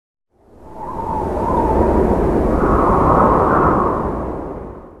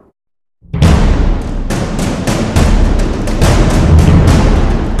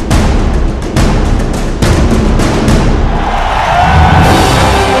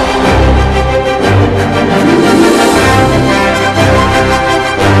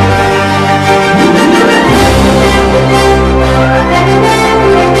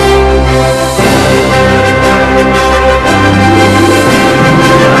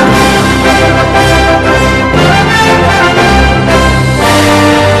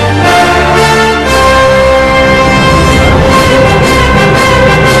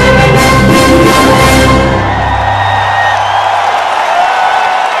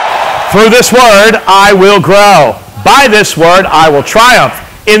Through this word I will grow. By this word I will triumph.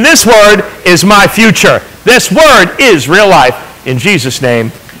 In this word is my future. This word is real life. In Jesus'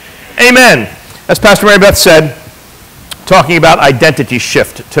 name, amen. As Pastor Mary Beth said, talking about identity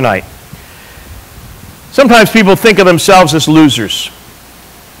shift tonight. Sometimes people think of themselves as losers,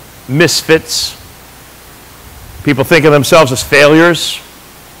 misfits. People think of themselves as failures.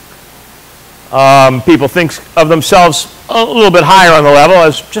 People think of themselves a little bit higher on the level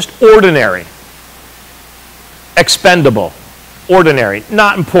as just ordinary, expendable, ordinary,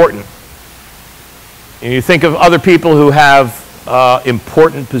 not important. And you think of other people who have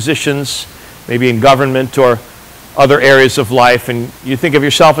important positions, maybe in government or other areas of life, and you think of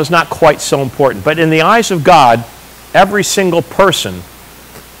yourself as not quite so important. But in the eyes of God, every single person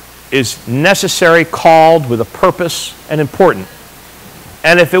is necessary, called, with a purpose, and important.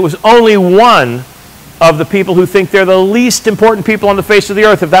 And if it was only one of the people who think they're the least important people on the face of the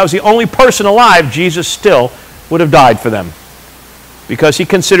earth, if that was the only person alive, Jesus still would have died for them, because he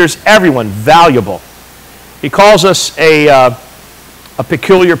considers everyone valuable. He calls us a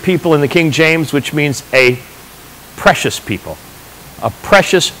peculiar people in the King James, which means a precious people, a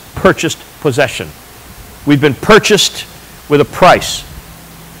precious purchased possession. We've been purchased with a price,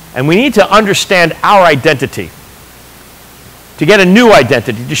 and we need to understand our identity, to get a new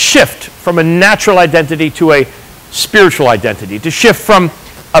identity, to shift from a natural identity to a spiritual identity, to shift from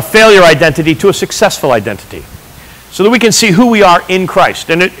a failure identity to a successful identity, so that we can see who we are in Christ.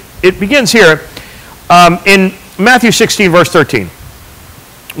 And it begins here in Matthew 16, verse 13.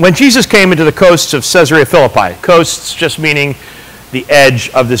 When Jesus came into the coasts of Caesarea Philippi, coasts just meaning the edge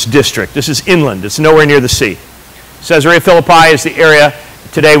of this district. This is inland. It's nowhere near the sea. Caesarea Philippi is the area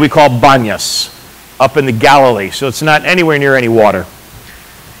today we call Banyas, up in the Galilee, so it's not anywhere near any water.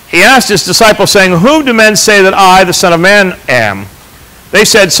 He asked his disciples, saying, "Whom do men say that I, the Son of Man, am?" They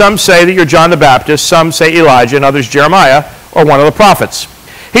said, "Some say that you're John the Baptist, some say Elijah, and others Jeremiah, or one of the prophets."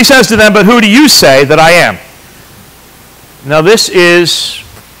 He says to them, "But who do you say that I am?" Now this is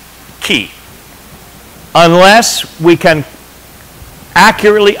key. Unless we can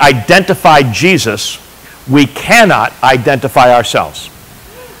accurately identify Jesus, we cannot identify ourselves.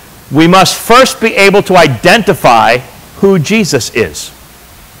 We must first be able to identify who Jesus is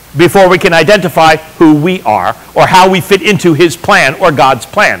before we can identify who we are or how we fit into his plan or God's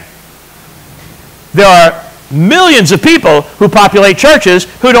plan. There are millions of people who populate churches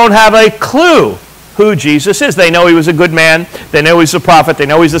who don't have a clue who Jesus is. They know he was a good man. They know he's a prophet. They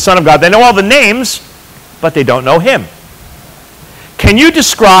know he's the Son of God. They know all the names, but they don't know him. Can you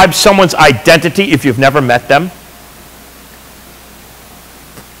describe someone's identity if you've never met them?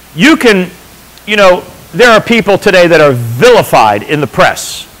 You can, there are people today that are vilified in the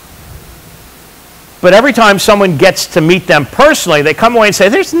press. But every time someone gets to meet them personally, they come away and say,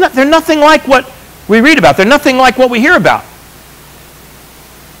 they're nothing like what we read about. They're nothing like what we hear about.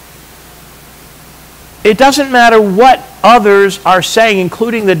 It doesn't matter what others are saying,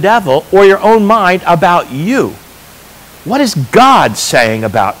 including the devil or your own mind, about you. What is God saying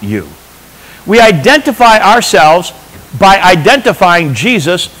about you? We identify ourselves by identifying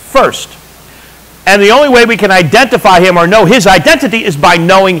Jesus first. And the only way we can identify him or know his identity is by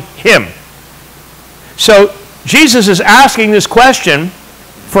knowing him. So Jesus is asking this question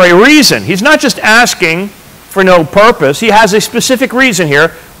for a reason. He's not just asking for no purpose. He has a specific reason here,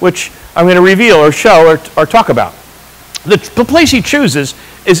 which I'm going to reveal or show or talk about. The place he chooses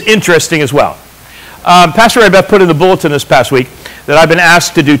is interesting as well. Pastor Ray Beth put in the bulletin this past week that I've been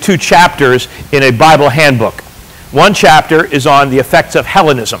asked to do 2 chapters in a Bible handbook. One chapter is on the effects of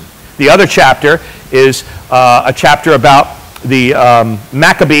Hellenism. The other chapter is a chapter about the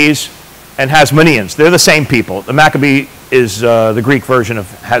Maccabees and Hasmoneans. They're the same people. The Maccabee is the Greek version of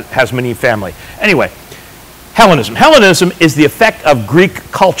Hasmonean family. Anyway, Hellenism. Hellenism is the effect of Greek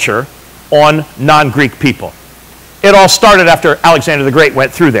culture on non-Greek people. It all started after Alexander the Great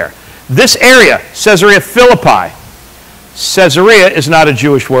went through there. This area, Caesarea Philippi. Caesarea is not a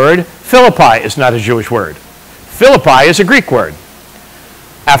Jewish word. Philippi is not a Jewish word. Philippi is a Greek word,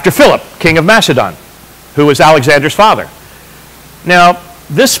 after Philip, king of Macedon, who was Alexander's father. Now,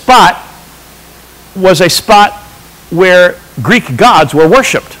 this spot was a spot where Greek gods were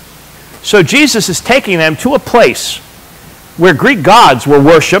worshipped. So Jesus is taking them to a place where Greek gods were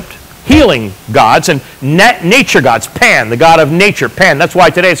worshipped, healing gods, and nature gods. Pan, the god of nature, Pan. That's why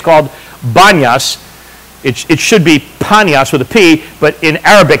today it's called Banyas. It should be Panias with a P, but in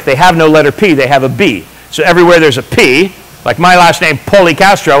Arabic they have no letter P, they have a B. So everywhere there's a P, like my last name,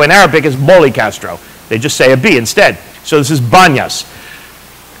 Policastro, in Arabic is Bolicastro. They just say a B instead. So this is Banyas.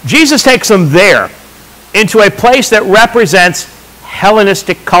 Jesus takes them there into a place that represents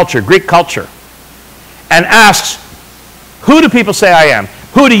Hellenistic culture, Greek culture, and asks, who do people say I am?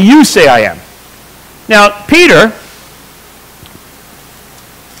 Who do you say I am? Now, Peter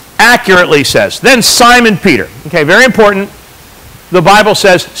accurately says, then Simon Peter. Okay, very important. The Bible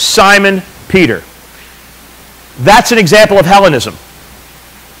says Simon Peter. That's an example of Hellenism.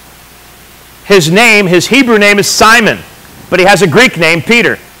 His name, his Hebrew name is Simon, but he has a Greek name,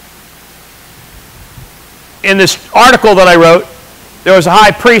 Peter. In this article that I wrote, there was a high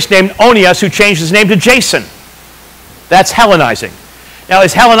priest named Onias who changed his name to Jason. That's Hellenizing. Now,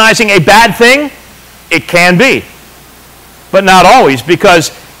 is Hellenizing a bad thing? It can be, but not always,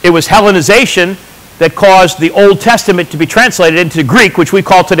 because it was Hellenization that caused the Old Testament to be translated into Greek, which we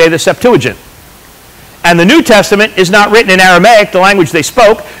call today the Septuagint. And the New Testament is not written in Aramaic, the language they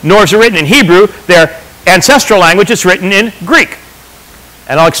spoke, nor is it written in Hebrew, their ancestral language. It's written in Greek.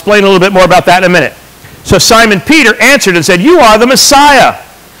 And I'll explain a little bit more about that in a minute. So Simon Peter answered and said, you are the Messiah,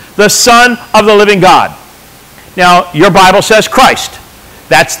 the Son of the living God. Now, your Bible says Christ.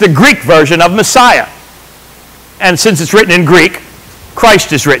 That's the Greek version of Messiah. And since it's written in Greek,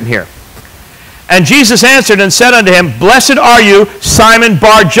 Christ is written here. And Jesus answered and said unto him, blessed are you, Simon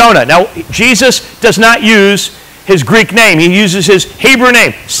Bar-Jonah. Now, Jesus does not use his Greek name. He uses his Hebrew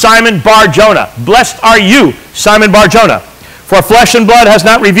name, Simon Bar-Jonah. Blessed are you, Simon Bar-Jonah. For flesh and blood has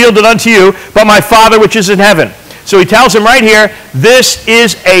not revealed it unto you, but my Father which is in heaven. So he tells him right here, this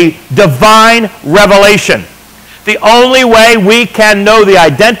is a divine revelation. The only way we can know the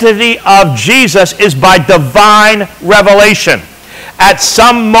identity of Jesus is by divine revelation. At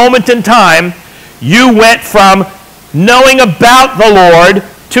some moment in time, you went from knowing about the Lord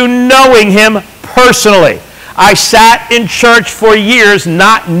to knowing him personally. I sat in church for years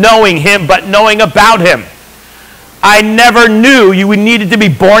not knowing him, but knowing about him. I never knew you needed to be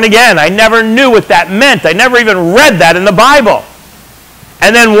born again. I never knew what that meant. I never even read that in the Bible.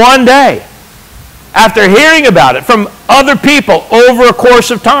 And then one day, after hearing about it from other people over a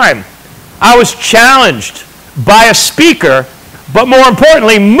course of time, I was challenged by a speaker, but more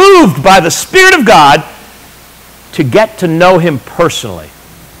importantly, moved by the Spirit of God to get to know him personally,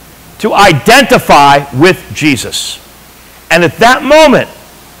 to identify with Jesus. And at that moment,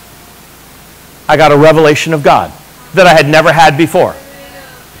 I got a revelation of God that I had never had before.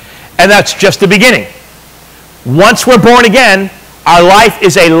 And that's just the beginning. Once we're born again, our life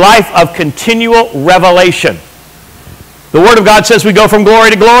is a life of continual revelation. The Word of God says we go from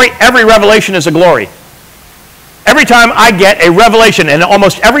glory to glory. Every revelation is a glory. Every time I get a revelation, and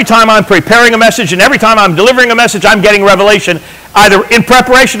almost every time I'm preparing a message and every time I'm delivering a message, I'm getting revelation, either in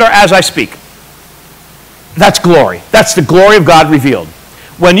preparation or as I speak. That's glory. That's the glory of God revealed.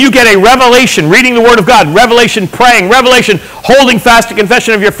 When you get a revelation, reading the Word of God, revelation praying, revelation holding fast to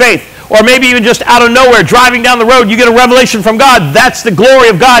confession of your faith, or maybe even just out of nowhere, driving down the road, you get a revelation from God. That's the glory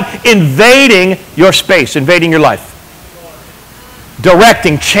of God invading your space, invading your life.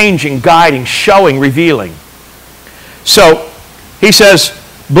 Directing, changing, guiding, showing, revealing. So, he says,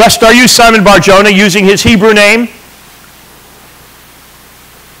 blessed are you, Simon Bar-Jonah, using his Hebrew name.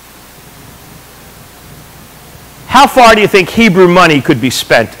 How far do you think Hebrew money could be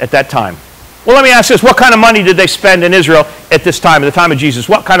spent at that time? Well, let me ask this. What kind of money did they spend in Israel at this time, at the time of Jesus?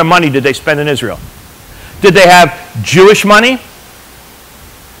 What kind of money did they spend in Israel? Did they have Jewish money?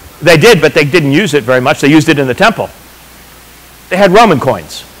 They did, but they didn't use it very much. They used it in the temple. They had Roman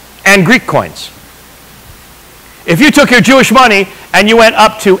coins and Greek coins. If you took your Jewish money and you went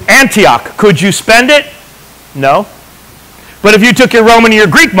up to Antioch, could you spend it? No. But if you took your Roman or your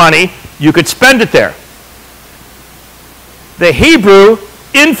Greek money, you could spend it there. The Hebrew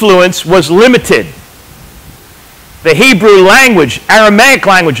influence was limited. The Hebrew language, Aramaic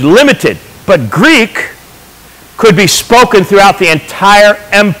language, limited. But Greek could be spoken throughout the entire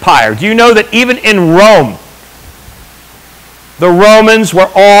empire. Do you know that even in Rome, the Romans were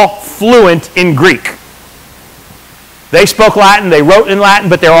all fluent in Greek? They spoke Latin, they wrote in Latin,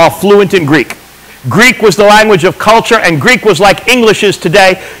 but they're all fluent in Greek. Greek was the language of culture, and Greek was like English is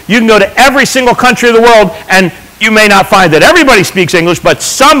today. You can go to every single country of the world, and you may not find that everybody speaks English, but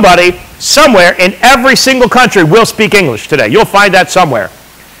somebody, somewhere, in every single country will speak English today. You'll find that somewhere.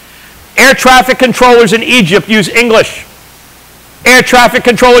 Air traffic controllers in Egypt use English. Air traffic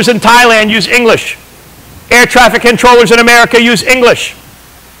controllers in Thailand use English. Air traffic controllers in America use English.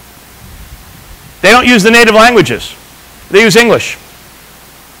 They don't use the native languages. They use English.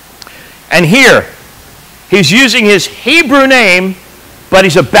 And here, he's using his Hebrew name, but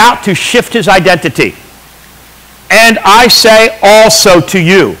he's about to shift his identity. And I say also to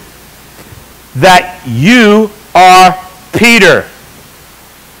you that you are Peter.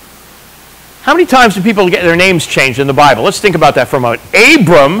 How many times do people get their names changed in the Bible? Let's think about that for a moment.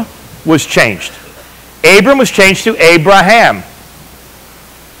 Abram was changed. Abram was changed to Abraham.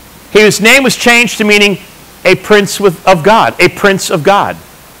 His name was changed to meaning a prince of God, a prince of God.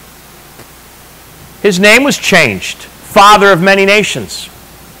 His name was changed, father of many nations.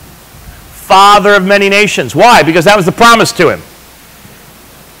 Father of many nations. Why? Because that was the promise to him.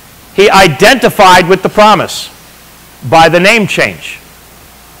 He identified with the promise by the name change.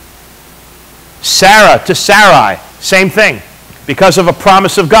 Sarah to Sarai, same thing, because of a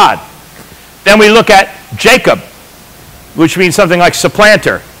promise of God. Then we look at Jacob, which means something like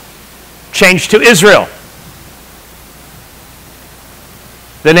supplanter, changed to Israel.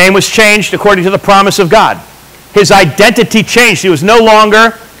 The name was changed according to the promise of God. His identity changed. He was no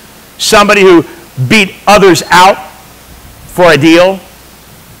longer somebody who beat others out for a deal.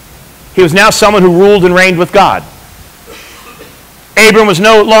 He was now someone who ruled and reigned with God. Abram was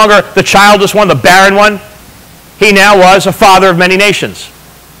no longer the childless one, the barren one. He now was a father of many nations.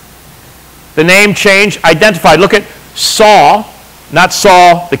 The name change identified. Look at Saul, not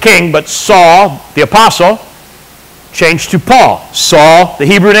Saul the king, but Saul the apostle, changed to Paul. Saul, the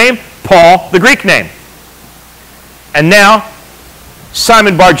Hebrew name, Paul, the Greek name. And now,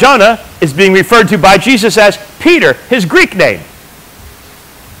 Simon Bar-Jonah is being referred to by Jesus as Peter, his Greek name.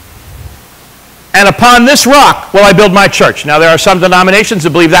 And upon this rock will I build my church. Now, there are some denominations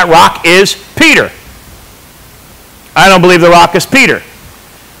that believe that rock is Peter. I don't believe the rock is Peter.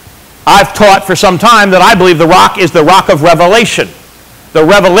 I've taught for some time that I believe the rock is the rock of revelation. The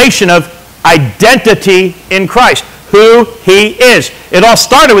revelation of identity in Christ. Who he is. It all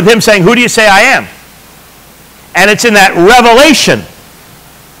started with him saying, "Who do you say I am?" And it's in that revelation.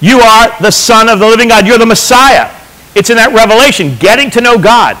 You are the Son of the living God. You're the Messiah. It's in that revelation, getting to know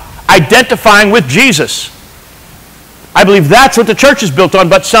God, identifying with Jesus. I believe that's what the church is built on,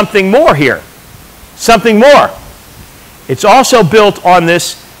 but something more here. Something more. It's also built on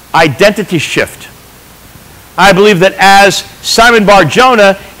this identity shift. I believe that as Simon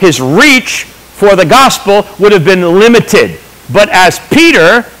Bar-Jonah, his reach for the gospel would have been limited. But as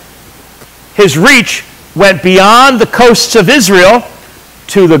Peter, his reach went beyond the coasts of Israel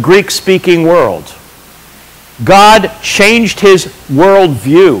to the Greek-speaking world. God changed his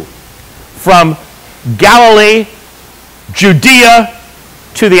worldview from Galilee, Judea,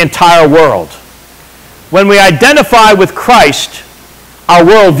 to the entire world. When we identify with Christ, our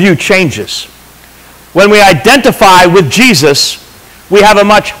worldview changes. When we identify with Jesus, we have a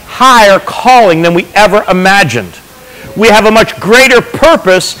much higher calling than we ever imagined. We have a much greater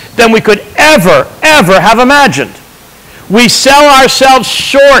purpose than we could ever have imagined. We sell ourselves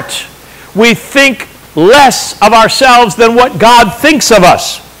short. We think less of ourselves than what God thinks of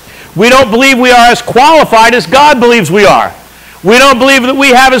us. We don't believe we are as qualified as God believes we are. We don't believe that we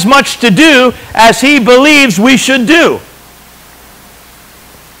have as much to do as he believes we should do.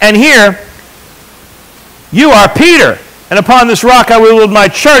 And here, you are Peter. And upon this rock I will build my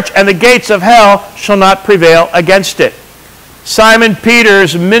church, and the gates of hell shall not prevail against it. Simon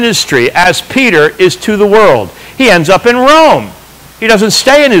Peter's ministry as Peter is to the world. He ends up in Rome. He doesn't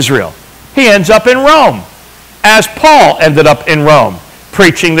stay in Israel. He ends up in Rome, as Paul ended up in Rome,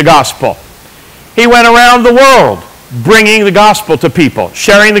 preaching the gospel. He went around the world, bringing the gospel to people,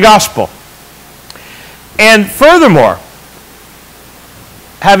 sharing the gospel. And furthermore,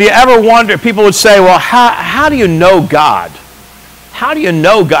 have you ever wondered, people would say, well, how do you know God? How do you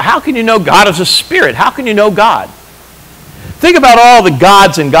know God? How can you know God as a spirit? How can you know God? Think about all the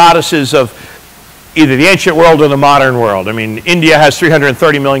gods and goddesses of either the ancient world or the modern world. I mean, India has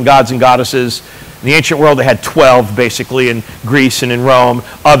 330 million gods and goddesses. In the ancient world, they had 12, basically, in Greece and in Rome.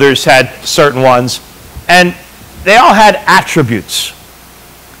 Others had certain ones. And they all had attributes.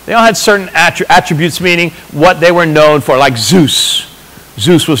 They all had certain attributes, meaning what they were known for, like Zeus.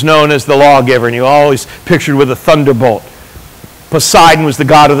 Zeus was known as the lawgiver, and he always pictured with a thunderbolt. Poseidon was the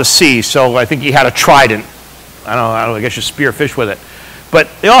god of the sea, so I think he had a trident. I guess you spear fish with it. But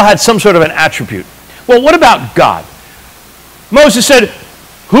they all had some sort of an attribute. Well, what about God? Moses said,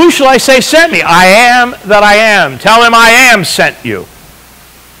 who shall I say sent me? I am that I am. Tell him I am sent you.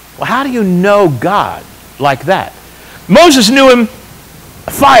 Well, how do you know God like that? Moses knew him,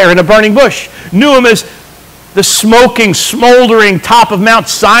 a fire in a burning bush. Knew him as the smoking, smoldering top of Mount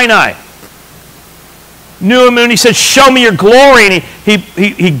Sinai. Knew him when he said, show me your glory. And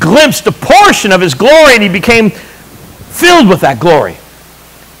he glimpsed a portion of his glory, and he became filled with that glory.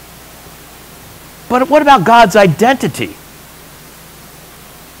 But what about God's identity?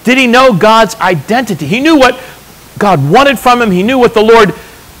 Did he know God's identity? He knew what God wanted from him. He knew what the Lord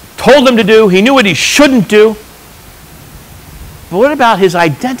told him to do. He knew what he shouldn't do. But what about his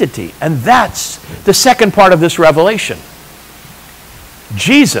identity? And that's the second part of this revelation.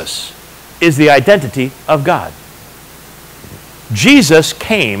 Jesus is the identity of God. Jesus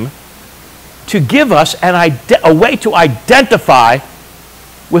came to give us a way to identify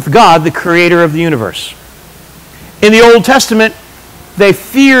with God, the creator of the universe. In the Old Testament, they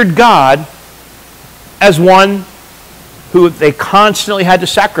feared God as one who they constantly had to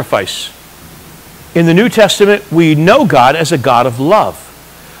sacrifice. In the New Testament, we know God as a God of love,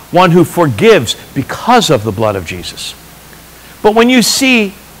 one who forgives because of the blood of Jesus. But when you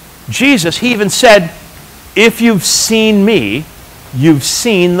see Jesus, he even said, if you've seen me, you've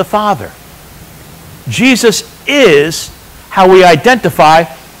seen the Father. Jesus is how we identify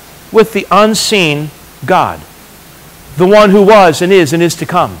with the unseen God, the one who was and is to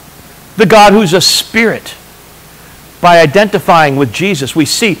come, the God who's a spirit. By identifying with Jesus, we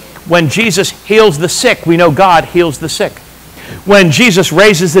see when Jesus heals the sick, we know God heals the sick. When Jesus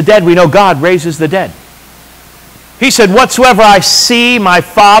raises the dead, we know God raises the dead. He said, whatsoever I see my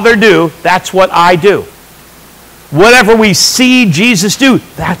Father do, that's what I do. Whatever we see Jesus do,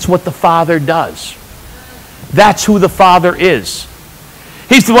 that's what the Father does. That's who the Father is.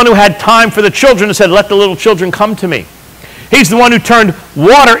 He's the one who had time for the children and said, let the little children come to me. He's the one who turned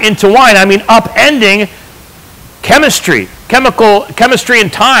water into wine. I mean, upending chemistry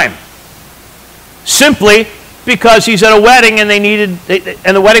and time. Simply because he's at a wedding and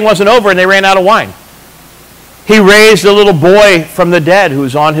the wedding wasn't over and they ran out of wine. He raised a little boy from the dead who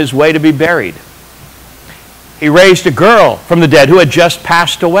was on his way to be buried. He raised a girl from the dead who had just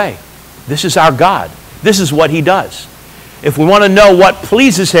passed away. This is our God. This is what he does. If we want to know what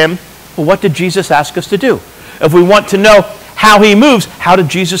pleases him, well, what did Jesus ask us to do? If we want to know how he moves, how did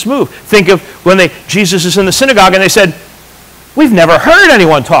Jesus move? Think of when Jesus is in the synagogue and they said, we've never heard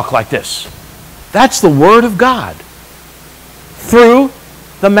anyone talk like this. That's the Word of God through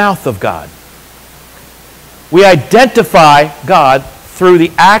the mouth of God. We identify God through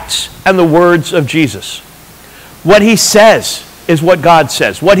the acts and the words of Jesus. What he says is what God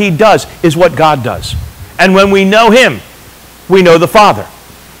says. What he does is what God does. And when we know him, we know the Father.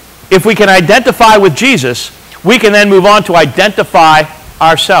 If we can identify with Jesus, we can then move on to identify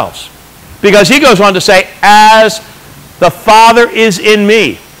ourselves. Because he goes on to say, as the Father is in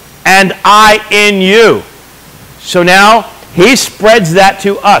me, and I in you. So now, he spreads that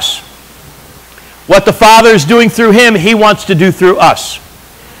to us. What the Father is doing through him, he wants to do through us.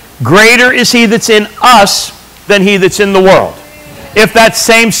 Greater is he that's in us than he that's in the world. If that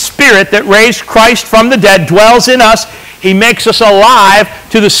same Spirit that raised Christ from the dead dwells in us, he makes us alive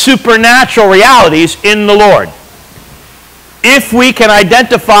to the supernatural realities in the Lord. If we can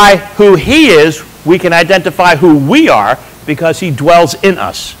identify who he is, we can identify who we are because he dwells in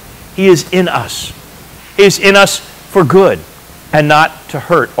us. He is in us. He is in us for good and not to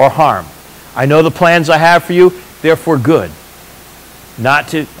hurt or harm. I know the plans I have for you, they're for good. They're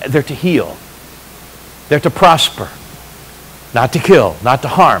to heal. They're to prosper. Not to kill, not to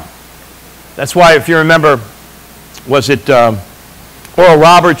harm. That's why, if you remember, was it Oral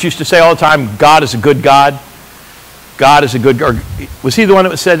Roberts used to say all the time, God is a good God. God is a good, or was he the one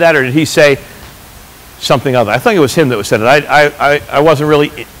that said that, or did he say something other? I think it was him that said it. I wasn't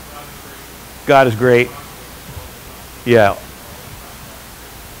really, God is great. Yeah.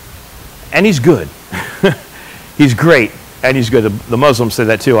 And he's good. He's great, and he's good. The Muslims say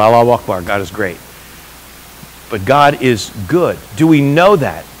that too. Allah Akbar, God is great. But God is good. Do we know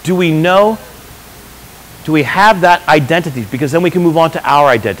that? Do we have that identity? Because then we can move on to our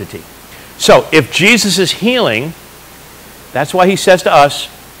identity. So, if Jesus is healing, that's why he says to us,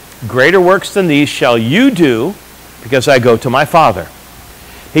 greater works than these shall you do, because I go to my Father.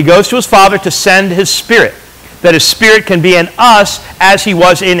 He goes to his Father to send his Spirit, that his Spirit can be in us as he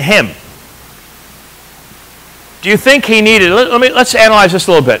was in him. Do you think he needed, let's analyze this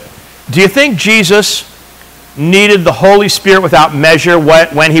a little bit. Do you think Jesus needed the Holy Spirit without measure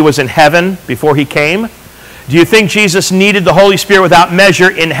when he was in heaven before he came? Do you think Jesus needed the Holy Spirit without measure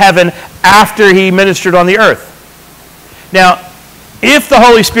in heaven after he ministered on the earth? Now, if the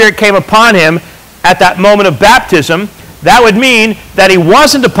Holy Spirit came upon him at that moment of baptism, that would mean that he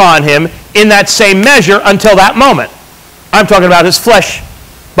wasn't upon him in that same measure until that moment. I'm talking about his flesh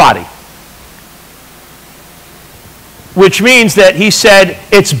body. Which means that he said,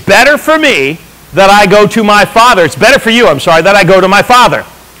 it's better for me that I go to my Father. It's better for you, that I go to my Father.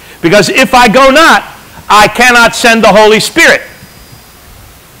 Because if I go not, I cannot send the Holy Spirit.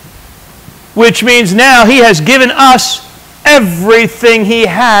 Which means now he has given us everything he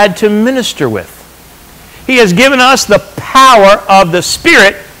had to minister with. He has given us the power of the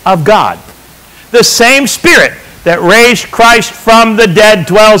Spirit of God. The same Spirit that raised Christ from the dead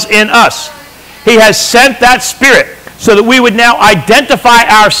dwells in us. He has sent that Spirit so that we would now identify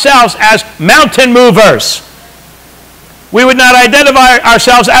ourselves as mountain movers. We would not identify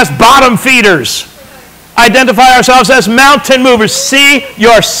ourselves as bottom feeders. Identify ourselves as mountain movers. See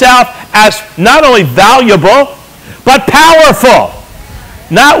yourself as not only valuable, but powerful.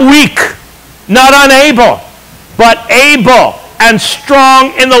 Not weak, not unable, but able and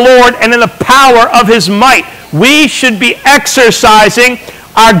strong in the Lord and in the power of His might. We should be exercising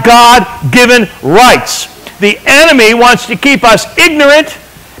our God-given rights. The enemy wants to keep us ignorant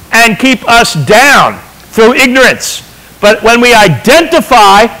and keep us down through ignorance. But when we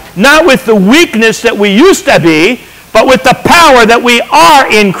identify not with the weakness that we used to be, but with the power that we are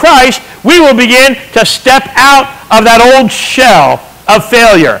in Christ, we will begin to step out of that old shell of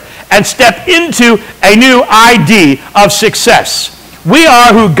failure and step into a new ID of success. We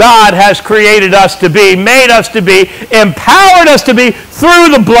are who God has created us to be, made us to be, empowered us to be through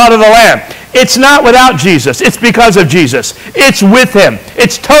the blood of the Lamb. It's not without Jesus. It's because of Jesus. It's with Him.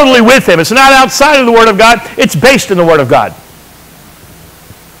 It's totally with Him. It's not outside of the Word of God. It's based in the Word of God.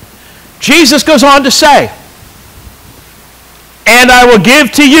 Jesus goes on to say, "And I will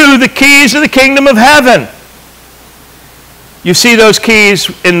give to you the keys of the kingdom of heaven." You see those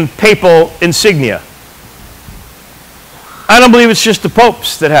keys in papal insignia. I don't believe it's just the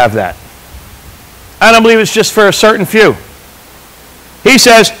popes that have that. I don't believe it's just for a certain few. He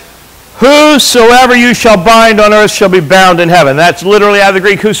says, "Whosoever you shall bind on earth shall be bound in heaven." That's literally out of the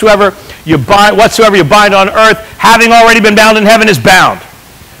Greek, whatsoever you bind on earth, having already been bound in heaven, is bound.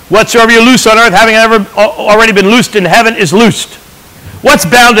 Whatsoever you loose on earth, having already been loosed in heaven, is loosed. What's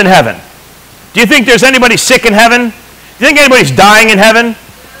bound in heaven? Do you think there's anybody sick in heaven? Do you think anybody's dying in heaven?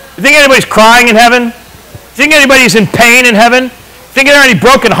 Do you think anybody's crying in heaven? Do you think anybody's in pain in heaven? Do you think there are any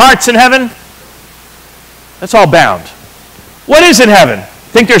broken hearts in heaven? That's all bound. What is in heaven?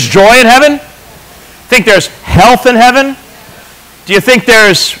 Think there's joy in heaven? Think there's health in heaven? Do you think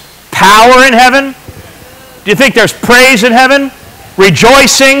there's power in heaven? Do you think there's praise in heaven?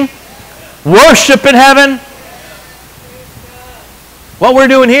 Rejoicing? Worship in heaven? What we're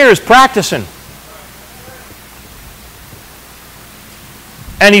doing here is practicing.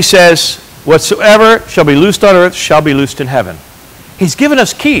 And he says, "Whatsoever shall be loosed on earth shall be loosed in heaven." He's given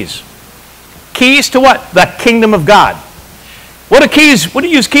us keys. Keys to what? The kingdom of God. What do you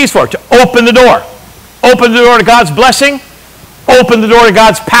use keys for? To open the door. Open the door to God's blessing. Open the door to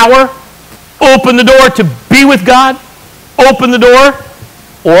God's power. Open the door to be with God. Open the door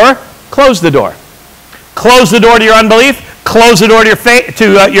or close the door. Close the door to your unbelief. Close the door to your faith,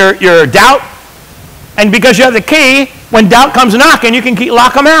 your doubt. And because you have the key, when doubt comes knocking, you can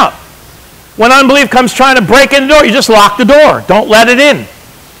lock them out. When unbelief comes trying to break in the door, you just lock the door. Don't let it in.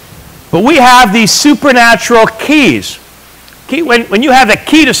 But we have these supernatural keys. When you have the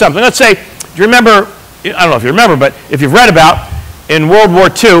key to something, let's say, do you remember, I don't know if you remember, but if you've read about, in World War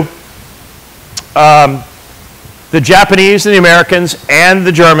II, the Japanese and the Americans and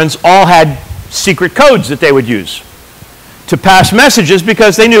the Germans all had secret codes that they would use to pass messages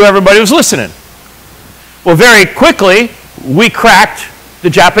because they knew everybody was listening. Well, very quickly, we cracked the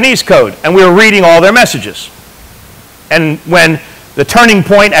Japanese code, and we were reading all their messages. And when the turning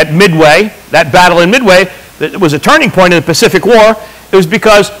point at Midway, that battle in Midway, that was a turning point in the Pacific War, it was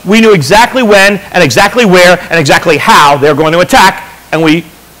because we knew exactly when and exactly where and exactly how they were going to attack, and we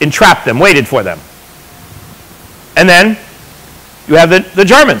entrapped them, waited for them. And then you have the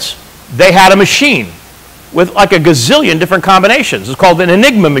Germans. They had a machine with like a gazillion different combinations. It's called an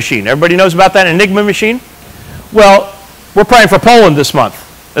Enigma machine. Everybody knows about that Enigma machine? Well, we're praying for Poland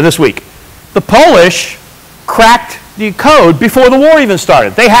this week. The Polish cracked the code before the war even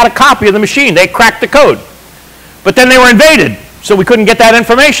started. They had a copy of the machine. They cracked the code. But then they were invaded, so we couldn't get that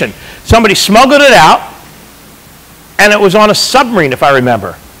information. Somebody smuggled it out, and it was on a submarine, if I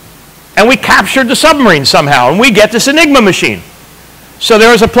remember. And we captured the submarine somehow, and we get this Enigma machine. So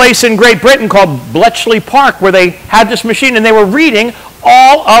there was a place in Great Britain called Bletchley Park where they had this machine, and they were reading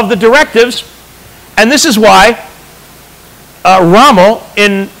all of the directives. And this is why Rommel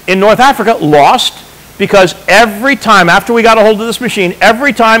in North Africa lost, because every time after we got a hold of this machine,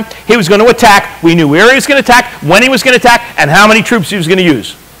 every time he was going to attack, we knew where he was going to attack, when he was going to attack, and how many troops he was going to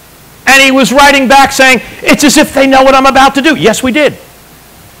use. And he was writing back saying, "It's as if they know what I'm about to do." Yes, we did.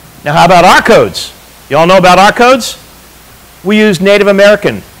 Now, how about our codes? You all know about our codes? We used Native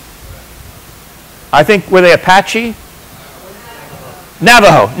American. I think, were they Apache?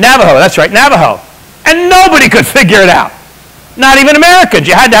 Navajo, that's right, Navajo. And nobody could figure it out. Not even Americans.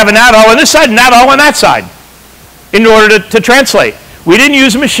 You had to have a Navajo on this side and Navajo on that side in order to translate. We didn't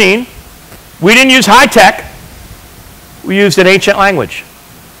use a machine. We didn't use high tech. We used an ancient language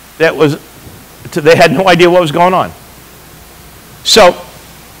that was, they had no idea what was going on. So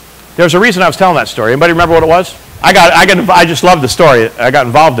there's a reason I was telling that story. Anybody remember what it was? I just loved the story. I got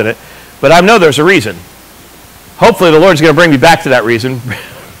involved in it. But I know there's a reason. Hopefully the Lord's going to bring me back to that reason.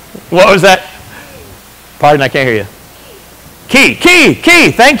 What was that? Pardon, I can't hear you. Key.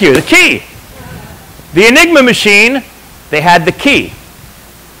 Thank you, the key. The Enigma machine, they had the key.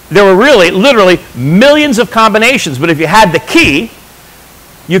 There were literally millions of combinations, but if you had the key,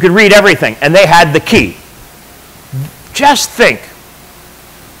 you could read everything, and they had the key. Just think,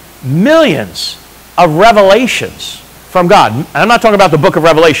 millions of revelations from God. And I'm not talking about the book of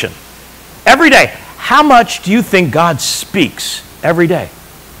Revelation. Every day, how much do you think God speaks every day?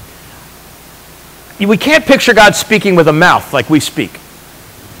 We can't picture God speaking with a mouth like we speak.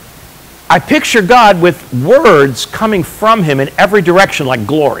 I picture God with words coming from him in every direction like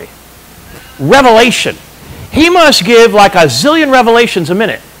glory. Revelation. He must give like a zillion revelations a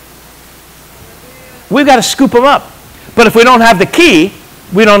minute. We've got to scoop them up. But if we don't have the key,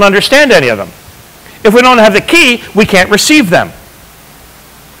 we don't understand any of them. If we don't have the key, we can't receive them.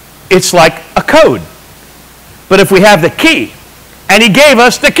 It's like a code. But if we have the key, and he gave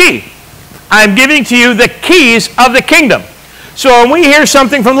us the key, I'm giving to you the keys of the kingdom. So when we hear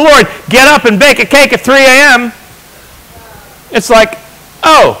something from the Lord, get up and bake a cake at 3 a.m., it's like,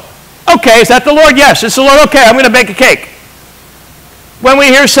 oh, okay, is that the Lord? Yes, it's the Lord. Okay, I'm going to bake a cake. When we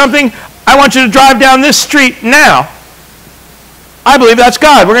hear something, I want you to drive down this street now, I believe that's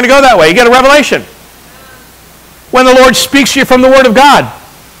God. We're going to go that way. You get a revelation. When the Lord speaks to you from the Word of God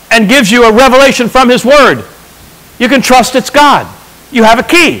and gives you a revelation from His Word, you can trust it's God. You have a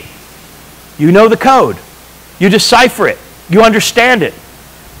key. You know the code. You decipher it. You understand it.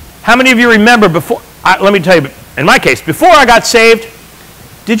 How many of you remember before, let me tell you, in my case, before I got saved,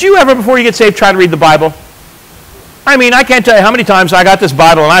 did you ever, before you get saved, try to read the Bible? I mean, I can't tell you how many times I got this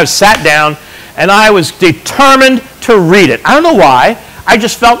Bible and I was sat down and I was determined to read it. I don't know why. I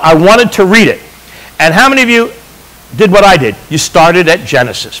just felt I wanted to read it. And how many of you did what I did? You started at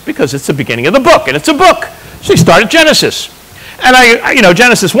Genesis because it's the beginning of the book and it's a book. So you start at Genesis. And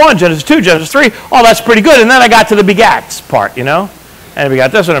Genesis 1, Genesis 2, Genesis 3, oh, that's pretty good. And then I got to the begats part, And I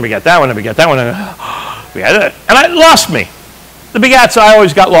begat this one, I begat that one, I begat that one. And it lost me. The begats, I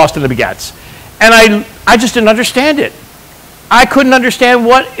always got lost in the begats. And I just didn't understand it. I couldn't understand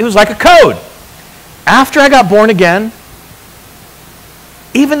it was like a code. After I got born again,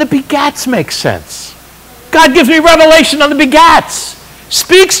 even the begats make sense. God gives me revelation on the begats.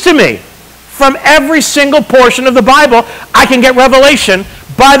 Speaks to me. From every single portion of the Bible, I can get revelation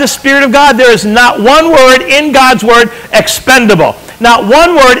by the Spirit of God. There is not one word in God's Word expendable. Not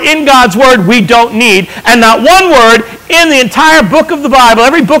one word in God's Word we don't need. And not one word in the entire book of the Bible,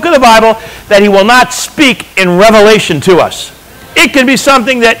 every book of the Bible, that He will not speak in revelation to us. It can be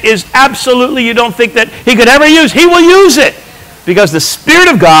something that is absolutely you don't think that He could ever use. He will use it because the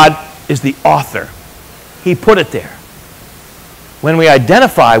Spirit of God is the author. He put it there. When we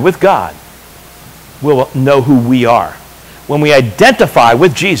identify with God, we'll know who we are. When we identify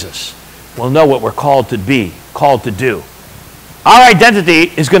with Jesus, we'll know what we're called to be, called to do. Our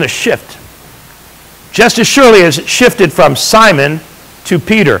identity is going to shift. Just as surely as it shifted from Simon to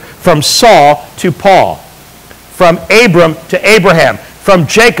Peter, from Saul to Paul, from Abram to Abraham, from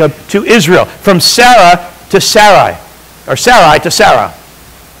Jacob to Israel, from Sarah to Sarai, or Sarai to Sarah.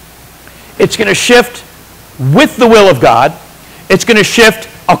 It's going to shift with the will of God. It's going to shift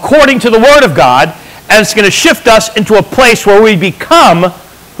according to the Word of God. And it's going to shift us into a place where we become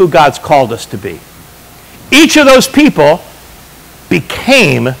who God's called us to be. Each of those people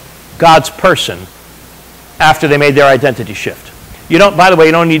became God's person after they made their identity shift. By the way,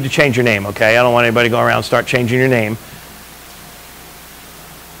 you don't need to change your name, okay? I don't want anybody to go around and start changing your name.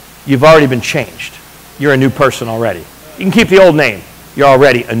 You've already been changed. You're a new person already. You can keep the old name. You're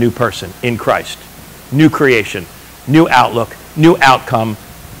already a new person in Christ. New creation, new outlook, new outcome,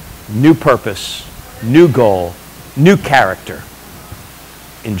 new purpose, new goal, new character.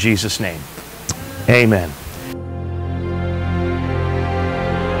 In Jesus' name, amen.